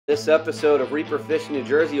This episode of Reaper Fishing New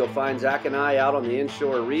Jersey, you'll find Zach and I out on the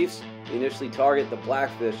inshore reefs. We initially target the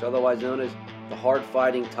blackfish, otherwise known as the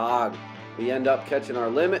hard-fighting tog. We end up catching our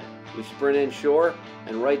limit, we sprint inshore,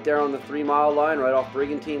 and right there on the 3-mile line, right off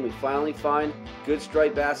Brigantine, we finally find good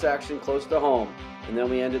striped bass action close to home. And then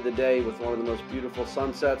we ended the day with one of the most beautiful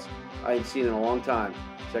sunsets I had seen in a long time.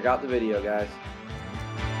 Check out the video, guys.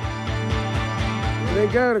 There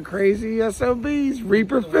they go, the crazy SOBs,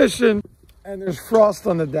 Reaper fishing. And there's frost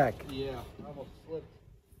on the deck. Yeah, I almost slipped.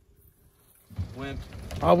 Went.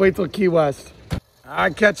 I'll wait till Key West. I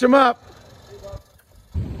catch them up.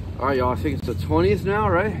 All right, y'all, I think it's the 20th now,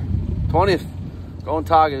 right? 20th. Going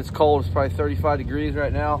togging, it's cold. It's probably 35 degrees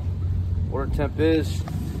right now. Water temp is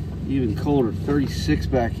even colder, 36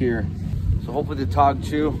 back here. So hopefully the tog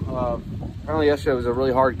chew. Apparently yesterday was a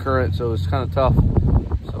really hard current, so it was kind of tough.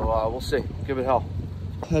 So we'll see, give it hell.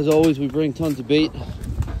 As always, we bring tons of bait.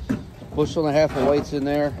 Bushel and a half of whites in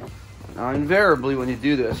there. Now, invariably, when you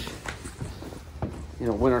do this, you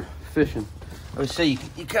know, winter fishing, I would say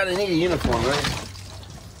you kind of need a uniform, right?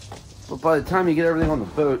 But by the time you get everything on the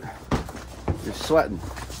boat, you're sweating.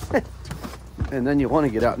 And then you want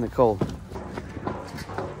to get out in the cold.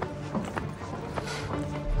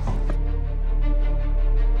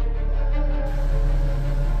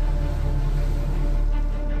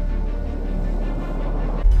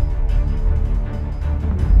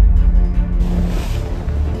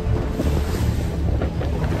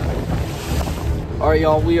 All right,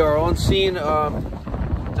 y'all, we are on scene.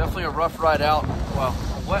 Definitely a rough ride out. Well,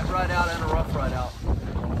 a wet ride out and a rough ride out.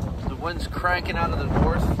 The wind's cranking out of the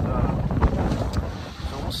north.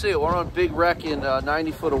 So we'll see. We're on a big wreck in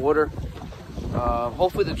 90 foot of water.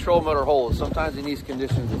 Hopefully the troll motor holds. Sometimes in these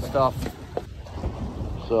conditions it's tough.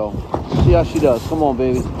 So, see how she does. Come on,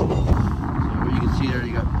 baby. So you can see there,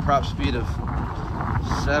 you got prop speed of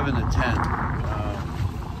 7 to 10.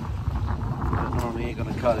 That normally ain't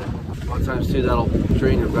gonna cut it. A lot of times too, that'll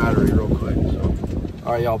drain your battery real quick. So,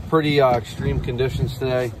 all right, y'all, pretty extreme conditions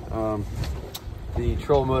today. The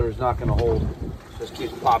troll motor is not going to hold. Just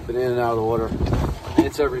keeps popping in and out of the water.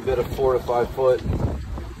 It's every bit of 4 to 5 foot,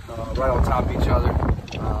 right on top of each other.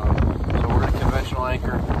 So we're in a conventional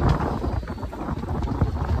anchor.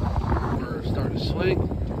 We're starting to swing.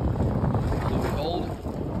 Fluid hold.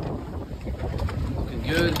 Looking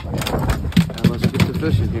good. And let's get to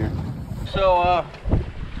fishing here. So,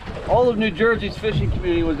 all of New Jersey's fishing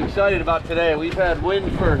community was excited about today. We've had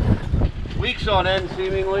wind for weeks on end,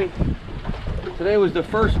 seemingly. Today was the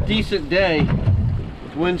first decent day.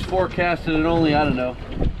 Winds forecasted at only, I don't know,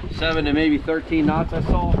 7 to maybe 13 knots I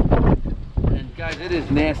saw. And guys, it is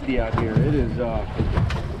nasty out here. It is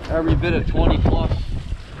every bit of 20 plus.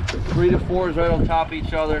 3 to 4s right on top of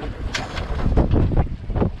each other.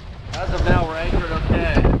 As of now, we're anchored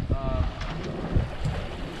okay.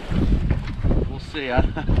 See, I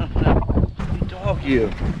don't know. You dog,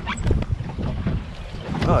 you.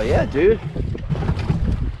 Oh yeah, dude.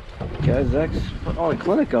 Guys, Zach's putting all the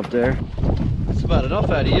clinic up there. That's about enough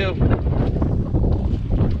out of you.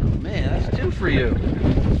 Man, that's 2 for you.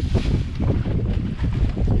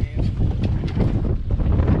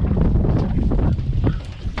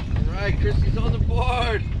 All right, Christy's on the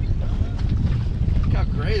board. Look how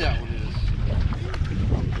gray that one is.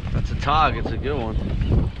 That's a tog. It's a good one.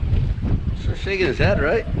 Sure shaking his head,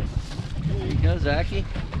 right? There you go, Zachy.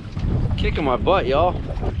 Kicking my butt, y'all.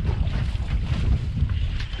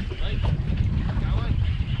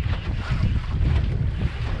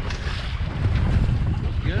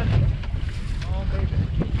 Good? Oh, baby.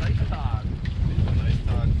 Nice tog. Nice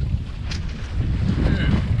tog.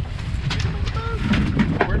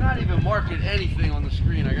 We're not even marking anything on the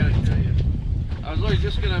screen, I gotta tell you. I was literally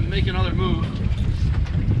just gonna make another move.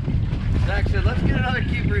 Zach said, let's get another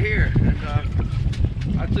keeper here. And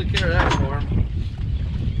I took care of that for him.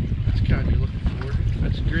 That's kind of you're looking for.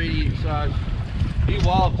 That's a great eating size. He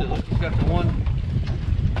walloped it. Look, he's got the one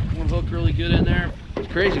hook really good in there. It's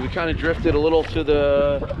crazy. We kind of drifted a little to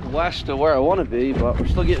the west of where I want to be, but we're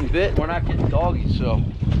still getting bit. We're not getting doggy, so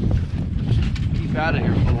keep out of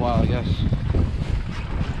here for a while, I guess.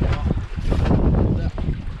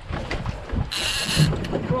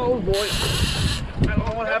 Oh boy. I don't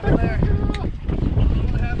know what happened there.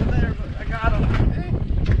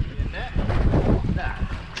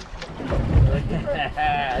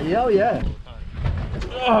 Oh yeah.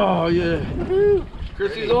 Oh yeah.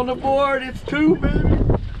 Chrissy's on the board. It's 2, baby.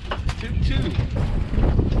 2-2.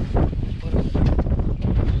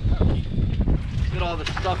 Look at all the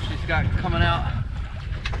stuff she's got coming out.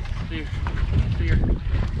 See her.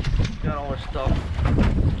 Got all her stuff.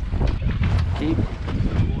 Keep.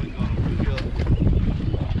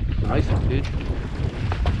 Nice one, dude.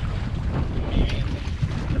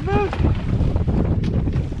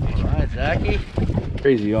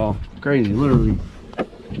 Crazy, y'all. Crazy, literally.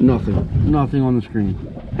 Nothing on the screen.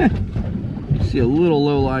 You see a little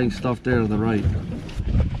low-lying stuff there to the right.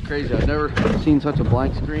 Crazy, I've never seen such a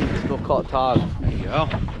blank screen. Still caught Todd. There you go.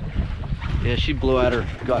 Yeah, she blew out her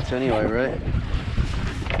guts anyway, right?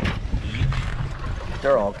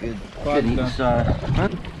 They're all good. Good eating side. Huh?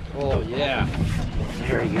 Oh, yeah.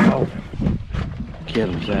 There you go. Get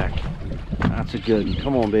him, Zach. That's a good one.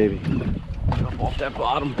 Come on, baby. Jump off that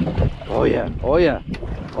bottom. Oh, yeah. Oh, yeah.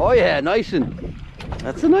 Oh, yeah. Nice one.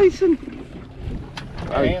 That's a nice one.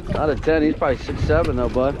 Not a 10. He's probably 6'7", though,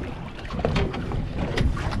 bud.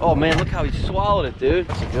 Oh, man. Look how he swallowed it, dude.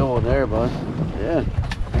 That's a good one there, bud. Yeah.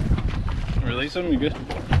 Release him? You good?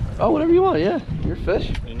 Oh, whatever you want. Yeah. You're a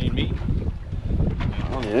fish. You need meat? I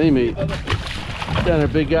don't need any meat. Down there,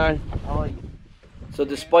 big guy. So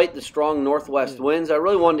despite the strong northwest winds, I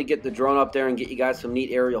really wanted to get the drone up there and get you guys some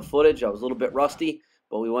neat aerial footage. I was a little bit rusty,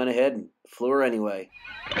 but we went ahead and flew her anyway.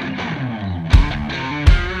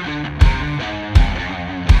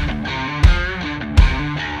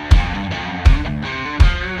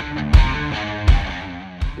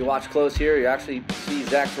 If you watch close here, you actually see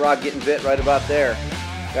Zach's rod getting bit right about there.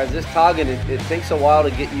 Guys, this togging, it takes a while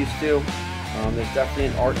to get used to. There's definitely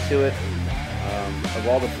an art to it. Of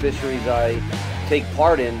all the fisheries I take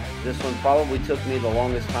part in, this one probably took me the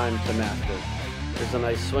longest time to master. There's a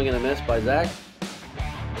nice swing and a miss by Zach.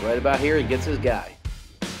 Right about here, he gets his guy.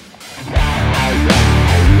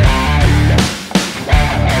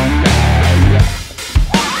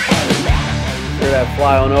 Hear that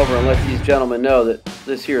fly on over and let these gentlemen know that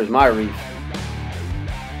this here is my reef.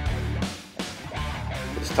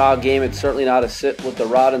 This tog game, it's certainly not a sit with the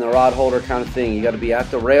rod and the rod holder kind of thing. You got to be at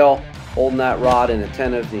the rail, holding that rod and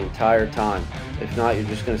attentive the entire time. If not, you're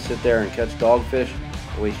just going to sit there and catch dogfish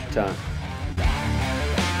and waste your time.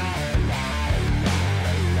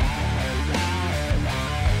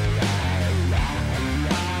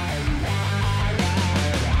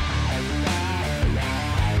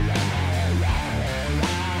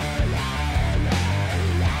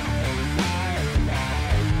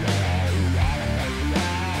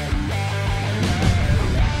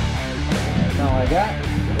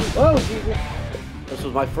 Whoa, Jesus. This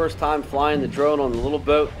was my first time flying the drone on the little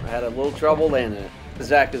boat. I had a little trouble landing it.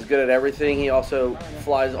 Zach is good at everything. He also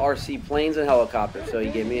flies RC planes and helicopters, so he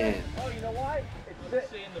gave me a hand. Oh, you know why?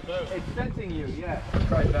 It's sensing you, yeah.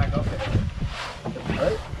 Try it back up there.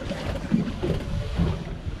 Right?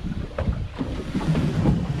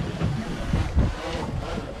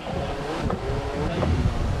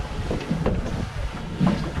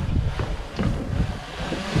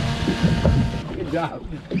 Good job.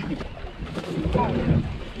 I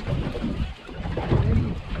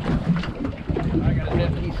got a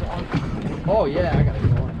head piece on. Oh yeah, I got a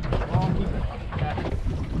good one.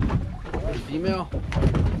 There's a female.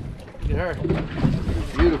 Look at her.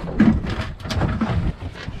 Beautiful.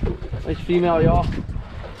 Nice female, y'all.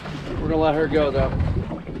 We're gonna let her go though.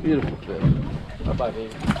 Beautiful fish. Bye-bye,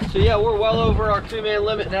 baby. So yeah, we're well over our 2-man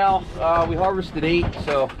limit now. We harvested 8,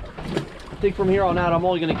 so I think from here on out, I'm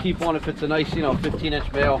only going to keep one if it's a nice,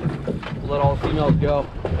 15-inch male. We'll let all the females go.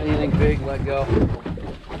 Anything big, let go.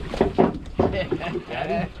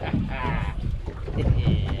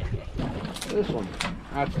 This one.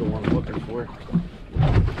 That's the one I'm looking for.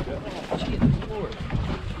 Jesus Lord.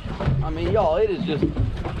 I mean, y'all, it is just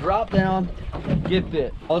drop down, get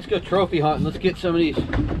bit. Let's go trophy hunting. Let's get some of these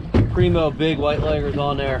primo big white leggers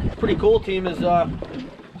on there. Pretty cool. Team is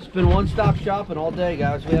it's been one-stop shopping all day,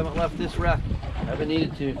 guys. We haven't left this wreck. Haven't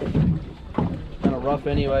needed to. Kind of rough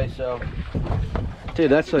anyway, so.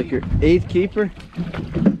 Dude, that's like your 8th keeper.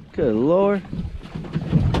 Good Lord.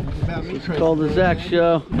 It's called the Zach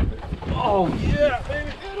Show. Oh yeah,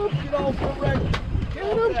 baby, get him, get off the wreck. Get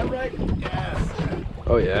him. That wreck. Yes.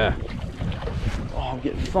 Oh yeah. Oh, I'm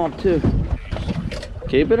getting thumped too.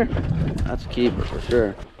 Keeping her? That's a keeper for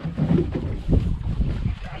sure.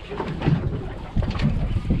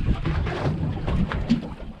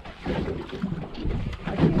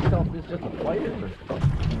 I can't tell if this is just a fighter.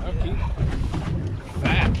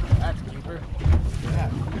 Fat. That's a keeper. Yeah.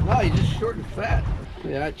 No, he's just short and fat.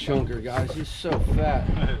 Yeah, that chunker, guys. He's so fat.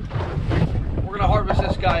 We're gonna harvest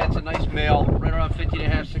this guy. It's a nice male, right around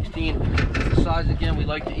 15.5, 16. It's the size again we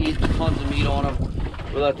like to eat. Tons of meat on him.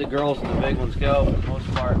 We let the girls and the big ones go for the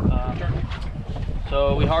most part.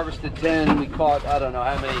 So we harvested 10. We caught, I don't know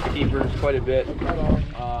how many keepers, quite a bit.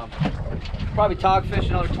 Probably togfish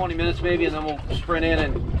another 20 minutes maybe, and then we'll sprint in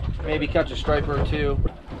and maybe catch a striper or 2.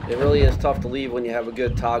 It really is tough to leave when you have a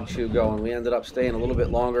good tog chew going. We ended up staying a little bit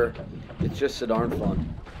longer. It's just so darn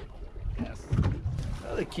fun. Yes.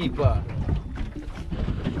 They keep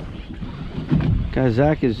Guys,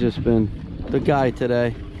 Zach has just been the guy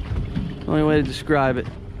today. Only way to describe it.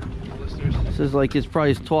 This is like it's probably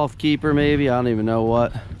his 12th keeper, maybe. I don't even know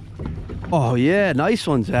what. Oh yeah, nice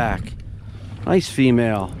one, Zach. Nice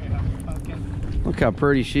female. Look how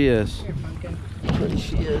pretty she is. Pretty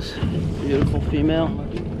she is. Beautiful female.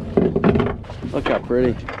 Look how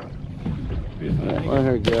pretty. Right, let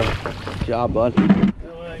her go. Good job, bud.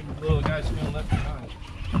 Little guy's feeling left behind.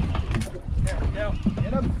 There we go.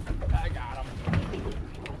 Get him. I got him.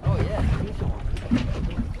 Oh yeah.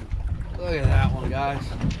 Look at that one, guys.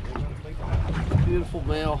 Beautiful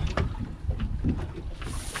male.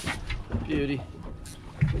 Beauty.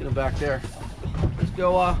 Get him back there. Let's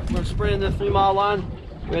go. We're gonna sprint in the 3 mile line.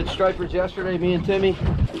 We had stripers yesterday, me and Timmy.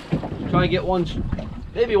 Try and get one,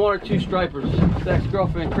 maybe 1 or 2 stripers. Zach's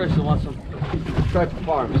girlfriend Kristen wants some striper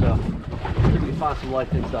farm, so maybe we can find some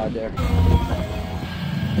life inside there.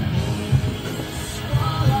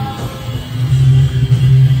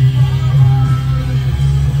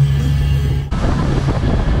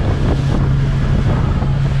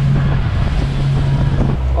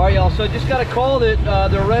 All right, y'all. So just got a call that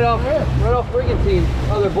they're right off brigantine.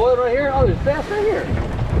 Oh, they're boiled right here. Oh, there's bass right here.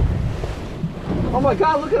 Oh my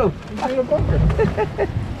God! Look at them. He's in a bunker.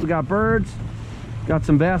 We got birds. Got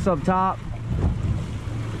some bass up top.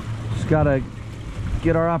 Just gotta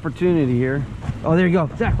get our opportunity here. Oh, there you go,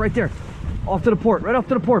 Zach. Right there. Off to the port. Right off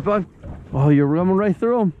to the port, bud. Oh, you're running right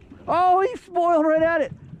through him. Oh, he spoiled right at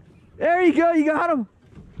it. There you go. You got him.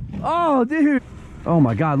 Oh, dude. Oh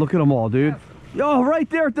my God! Look at them all, dude. Yo, right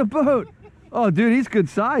there at the boat. Oh, dude, he's good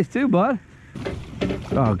size too, bud.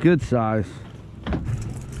 Oh, good size.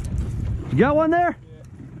 You got one there?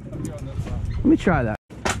 Yeah. Let me try that.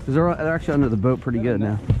 Because they're actually under the boat pretty good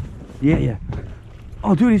now. Yeah, yeah.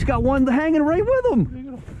 Oh, dude, he's got one hanging right with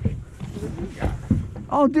him.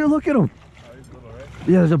 Oh, dude, look at him.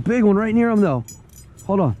 Yeah, there's a big one right near him, though.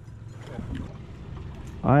 Hold on.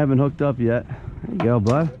 I haven't hooked up yet. There you go,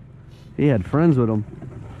 bud. He had friends with him.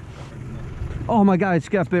 Oh my God, it's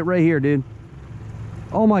got bit right here, dude.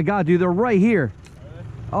 Oh my God, dude, they're right here.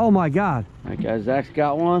 Oh my God. All right, guys, Zach's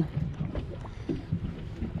got one.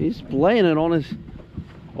 He's laying it on his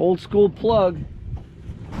old school plug.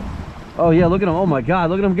 Oh yeah, look at him. Oh my God,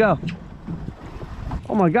 look at him go.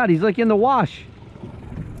 Oh my God, he's like in the wash.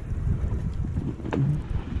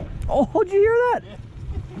 Oh, did you hear that?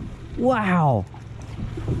 Wow.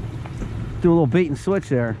 Do a little bait and switch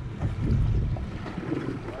there.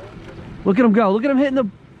 Look at him go. Look at him hitting the...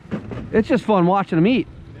 It's just fun watching him eat.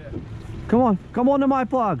 Yeah. Come on. Come on to my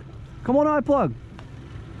plug. Come on to my plug.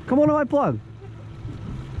 Come on to my plug.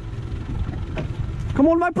 Come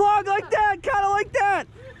on to my plug like that. Kind of like that.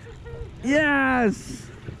 Yes.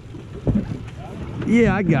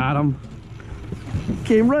 Yeah, I got him.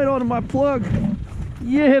 Came right onto my plug.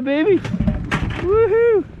 Yeah, baby.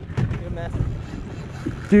 Woohoo.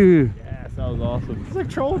 Dude. Yes, that was awesome. It's like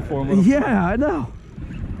trolling for him. Yeah, I know.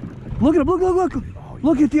 Look at him, look, look, look.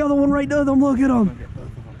 Look at the other one right there, look at him.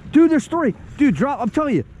 Dude, there's 3. Dude, drop, I'm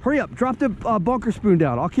telling you, hurry up. Drop the bunker spoon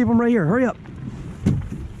down. I'll keep them right here, hurry up.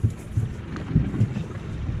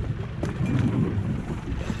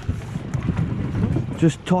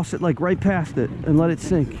 Just toss it like right past it and let it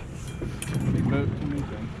sink.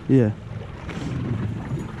 Yeah.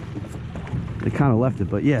 They kind of left it,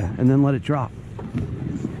 but yeah, and then let it drop.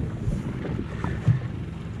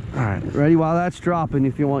 All right, ready? While that's dropping,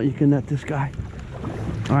 if you want, you can net this guy.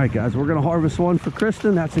 All right, guys, we're gonna harvest one for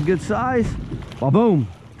Kristen. That's a good size. Well, boom.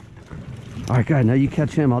 All right, guys, now you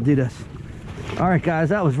catch him. I'll do this. All right, guys,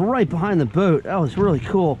 that was right behind the boat. That was really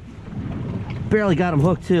cool. Barely got him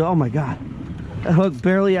hooked too. Oh my God, that hook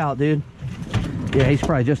barely out, dude. Yeah, he's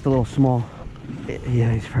probably just a little small.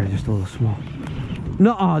 Yeah, he's probably just a little small.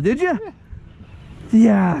 Nuh-uh, did you?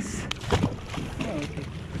 Yes.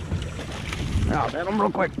 Oh, get him real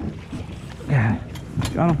quick. Yeah,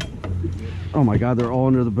 got him. Oh my God, they're all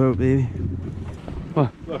under the boat, baby. Oh,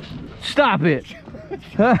 stop it.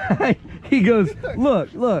 He goes,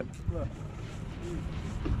 look, look.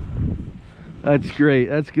 That's great.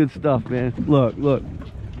 That's good stuff, man. Look, look.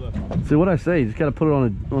 See what I say? You just gotta put it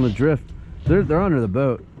on a drift. They're under the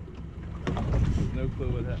boat. No clue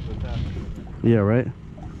what's happening. Yeah, right.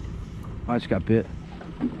 I just got bit.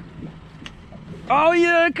 Oh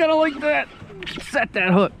yeah, kind of like that. Set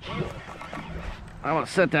that hook. I want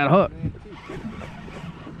to set that hook.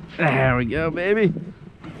 There we go, baby.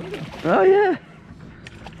 Oh yeah.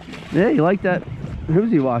 Yeah, you like that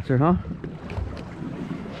Who's watcher, huh?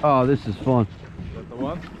 Oh, this is fun. Is that the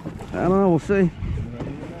one? I don't know, we'll see.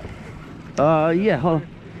 Yeah, hold on.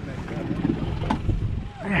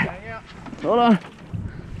 Hold on.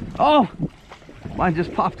 Oh Mine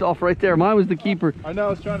just popped off right there. Mine was the keeper. I know, I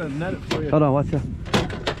was trying to net it for you. Hold on, watch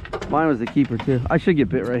that. Mine was the keeper too. I should get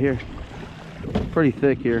bit right here. Pretty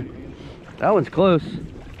thick here. That one's close.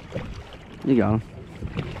 You got him.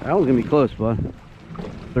 That one's gonna be close, bud.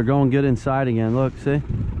 They're going good inside again. Look, see?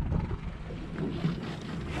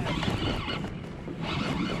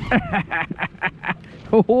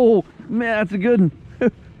 Oh man, that's a good one.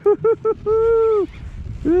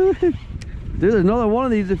 Dude, there's another one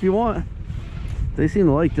of these if you want. They seem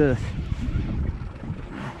to like this.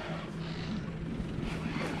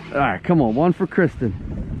 All right, come on, one for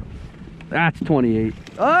Kristen. That's 28.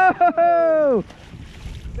 Oh!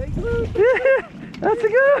 That's a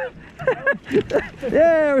good one.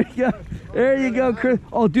 There we go. There you go, Chris.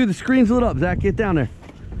 Oh, dude, the screen's lit up. Zach, get down there.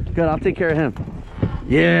 Good, I'll take care of him.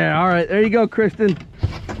 Yeah, all right, there you go, Kristen.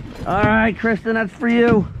 All right, Kristen, that's for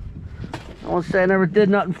you. I won't say I never did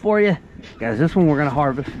nothing for you. Guys, this one we're gonna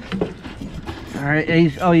harvest. All right,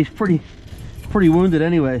 he's pretty wounded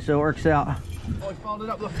anyway, so it works out. Oh, I found it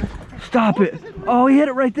up. Look. Stop it. Oh, he hit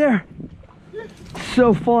it right there.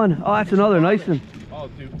 So fun. Oh, that's another nice one. Oh,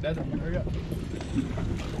 dude, that's hurry up.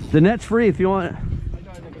 The net's free if you want it.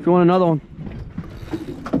 If you want another one.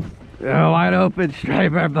 Oh, wide open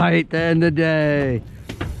striper bite to end the day.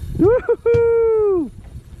 Woohoo!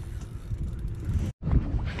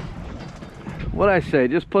 What'd I say?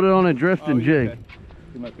 Just put it on a drift and jig.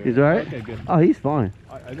 Okay. He's all right? Okay, good. Oh, he's fine.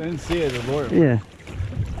 I didn't see it as a lure. Yeah.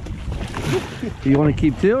 Do you want to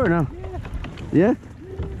keep two or no? Yeah?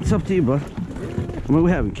 It's up to you, bud. I mean,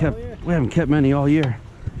 we haven't kept many all year.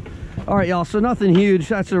 All right, y'all, so nothing huge.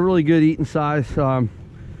 That's a really good eating size.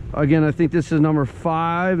 Again, I think this is number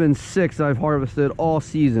 5 and 6 I've harvested all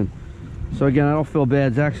season. So again, I don't feel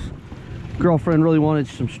bad. Zach's girlfriend really wanted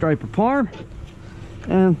some striper parm,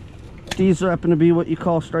 and these happen to be what you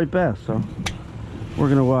call striped bass, so we're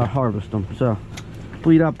gonna harvest them. So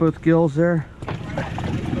bleed out both gills there.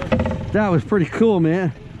 That was pretty cool,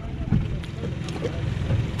 man.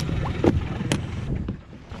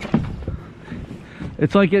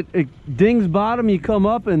 It's like it dings bottom, you come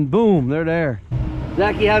up and boom, they're there.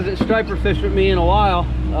 Zachy hasn't striper fished with me in a while.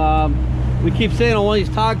 We keep saying on one of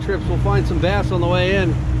these tog trips we'll find some bass on the way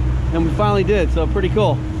in, and we finally did, so pretty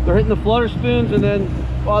cool. They're hitting the flutter spoons, and then,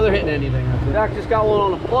 well, they're hitting anything. Zach just got one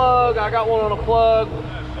on a plug, I got one on a plug,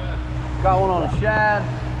 got one on a shad.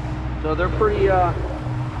 So they're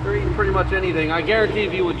they're eating pretty much anything. I guarantee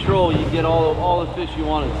if you would troll, you'd get all the fish you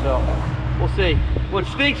wanted, so we'll see. What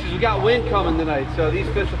stinks is we got wind coming tonight, so these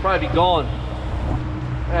fish will probably be gone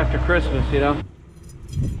after Christmas, you know?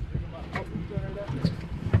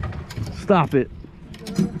 Stop it.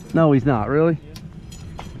 No, he's not, really?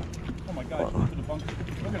 Oh my God.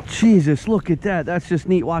 Jesus, look at that. That's just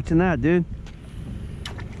neat watching that, dude.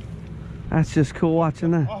 That's just cool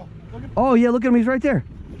watching that. Oh, yeah, look at him. He's right there.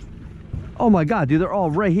 Oh, my God, dude. They're all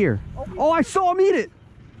right here. Oh, I saw him eat it.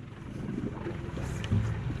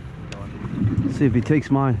 Let's see if he takes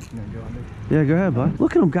mine. Yeah, go ahead, bud.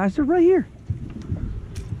 Look at them, guys. They're right here.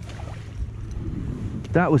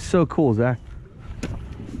 That was so cool, Zach.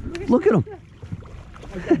 Look at him.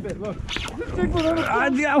 I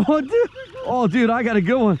got one, dude. Oh, dude, I got a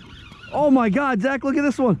good one. Oh, my God, Zach, look at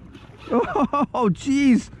this one. Oh,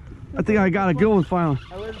 jeez. I think I got a good one finally.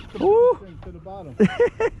 To the bottom.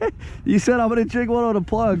 You said I'm going to jig one on a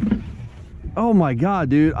plug. Oh, my God,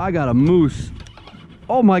 dude. I got a moose.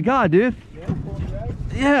 Oh, my God, dude.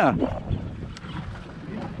 Yeah.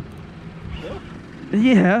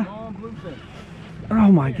 Yeah.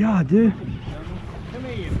 Oh, my God, dude.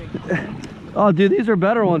 Oh, dude, these are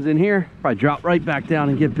better ones in here. Probably drop right back down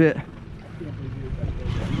and get bit.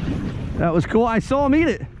 That was cool. I saw him eat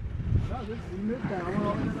it.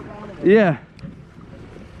 Yeah.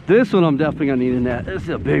 This one I'm definitely gonna need in that. This is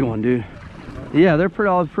a big one, dude. Yeah, they're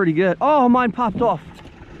all pretty good. Oh, mine popped off.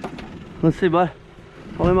 Let's see, bud.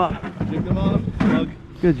 Pull him up. Dig them off. Plug.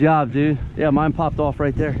 Good job, dude. Yeah, mine popped off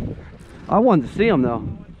right there. I wanted to see him though.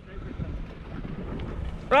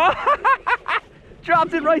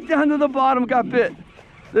 Dropped it right down to the bottom, got bit.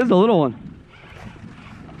 There's a little one.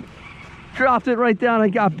 Dropped it right down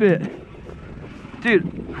and got bit.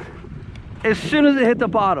 Dude, as soon as it hit the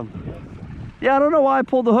bottom. Yeah, I don't know why I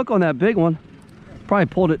pulled the hook on that big one. Probably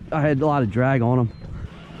pulled it, I had a lot of drag on him.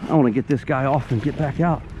 I want to get this guy off and get back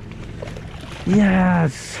out.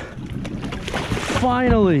 Yes.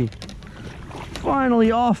 Finally.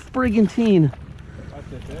 Finally off brigantine.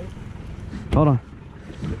 Hold on.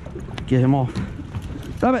 Get him off.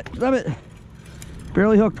 Stop it, stop it.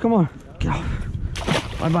 Barely hooked, come on.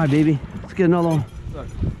 Bye-bye, baby. Let's get another one.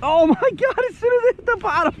 Oh my God, as soon as it hit the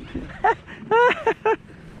bottom.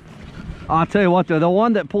 I'll tell you what though, the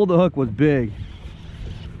one that pulled the hook was big.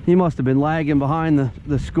 He must have been lagging behind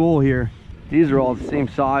the school here. These are all the same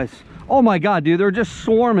size. Oh my God, dude, they're just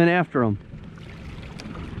swarming after him.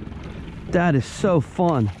 That is so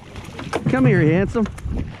fun. Come here, handsome.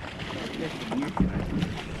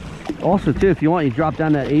 Also, too, if you want, you drop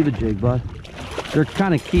down that Ava jig, bud. They're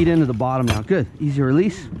kind of keyed into the bottom now. Good. Easy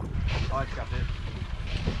release. Oh, I got it.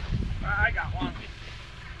 I got one.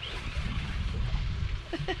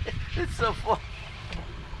 It's so fun.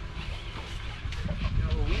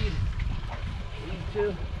 Weed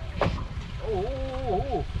too.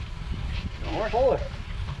 Oh. Pull it.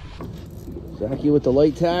 Zacky with the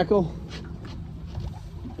light tackle.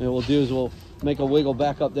 And what we'll do is we'll make a wiggle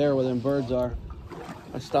back up there where them birds are.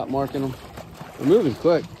 I stopped marking them. They're moving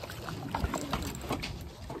quick.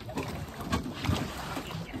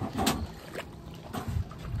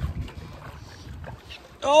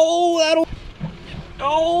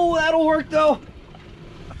 Oh, that'll work though.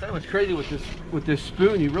 I'll tell you what's crazy with this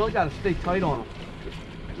spoon, you really got to stay tight on them.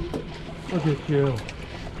 Look at you.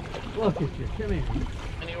 Look at you. Come here.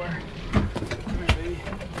 Anywhere. Come here, baby.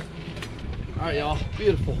 All right, y'all.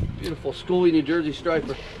 Beautiful, beautiful schoolie New Jersey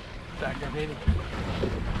striper. Back there, baby.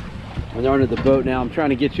 And they're under the boat now. I'm trying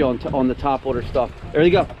to get you on the top water stuff. There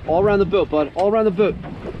you go. All around the boat, bud. All around the boat.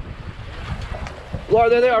 Laura,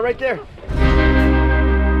 there they are, right there.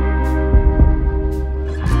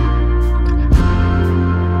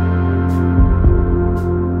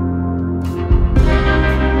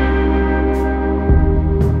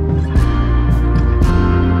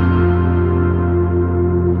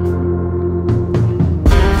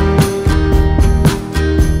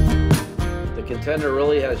 Contender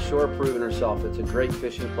really has sure proven herself. It's a great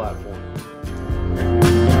fishing platform.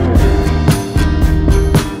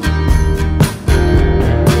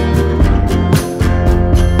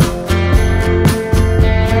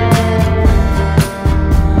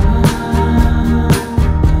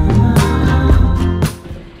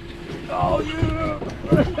 Oh yeah!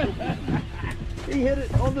 He hit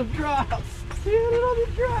it on the drop. He hit it on the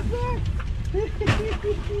drop, man.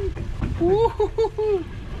 Woo-hoo-hoo.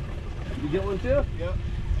 You get one too? Yep.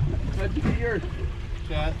 How'd you get yours?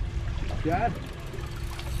 Chad. Chad?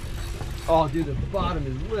 Oh, dude, the bottom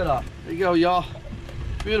is lit up. There you go, y'all.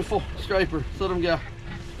 Beautiful striper. Let's let him go. All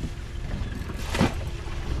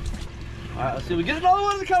right, let's see if we get another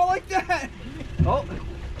one kind of like that. Oh,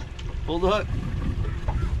 pull the hook.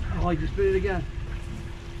 Oh, I just bit it again.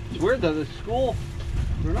 It's weird though, the school,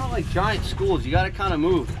 they're not like giant schools. You got to kind of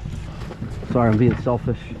move. Sorry, I'm being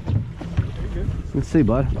selfish. Let's see,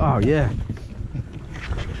 bud. Oh, yeah.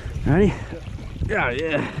 Ready?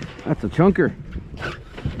 Yeah. That's a chunker.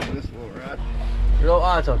 This little rat.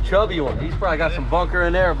 Oh, it's a chubby one. He's probably got some bunker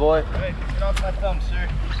in there, boy. Hey, get off my thumb, sir.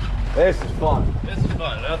 This is fun. This is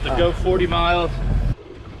fun. I have to go 40 miles.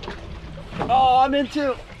 Oh, I'm in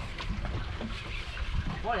too.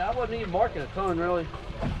 Boy, I wasn't even marking a ton, really.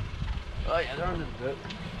 Oh, yeah, they're under the boat.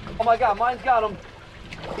 Oh, my God, mine's got him.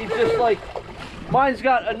 He's just like... Mine's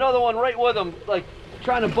got another one right with him, like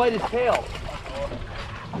trying to bite his tail.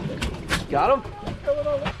 Got him?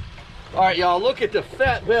 All right, y'all, look at the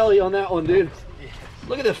fat belly on that one, dude.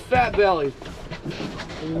 Look at the fat belly.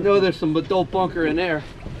 You know there's some adult bunker in there.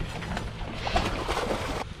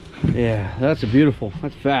 Yeah, that's a beautiful.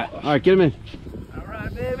 That's fat. All right, get him in. All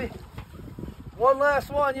right, baby. One last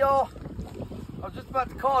one, y'all. I was just about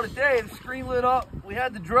to call it a day. The screen lit up. We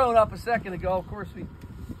had the drone up a second ago. Of course, we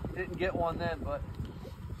didn't get one then, but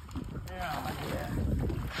yeah.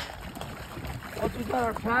 Once we got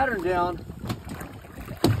our pattern down,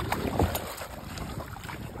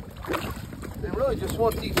 they really just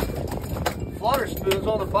want these flutter spoons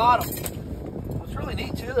on the bottom. What's really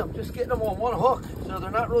neat to them, just getting them on one hook, so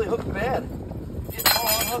they're not really hooked bad. Getting them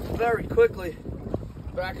all unhooked very quickly.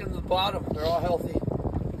 Back into the bottom, they're all healthy.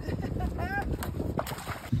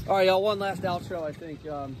 All right, y'all, one last outro, I think.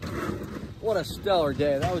 What a stellar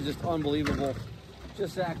day. That was just unbelievable.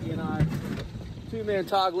 Just Zacky and I. 2-man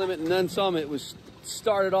tog limit and then some. It was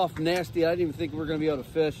started off nasty. I didn't even think we were going to be able to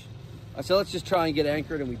fish. I said, let's just try and get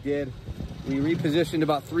anchored, and we did. We repositioned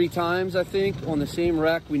about 3 times, I think, on the same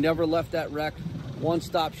wreck. We never left that wreck.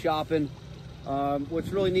 One-stop shopping. What's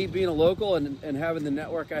really neat being a local and having the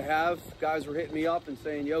network I have, guys were hitting me up and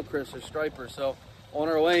saying, yo, Chris, there's striper. So on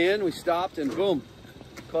our way in, we stopped and boom,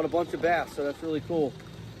 caught a bunch of bass. So that's really cool.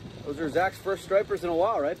 Those are Zach's first stripers in a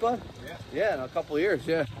while, right, bud? Yeah. Yeah, in a couple of years,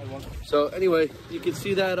 yeah. So anyway, you can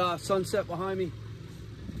see that sunset behind me.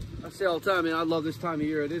 I say all the time, man, I love this time of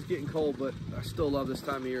year. It is getting cold, but I still love this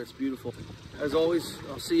time of year. It's beautiful. As always,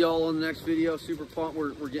 I'll see y'all on the next video. Super pumped.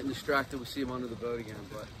 We're getting distracted. We see them under the boat again,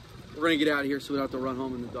 but we're going to get out of here so we don't have to run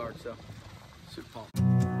home in the dark. So, super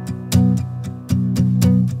pumped.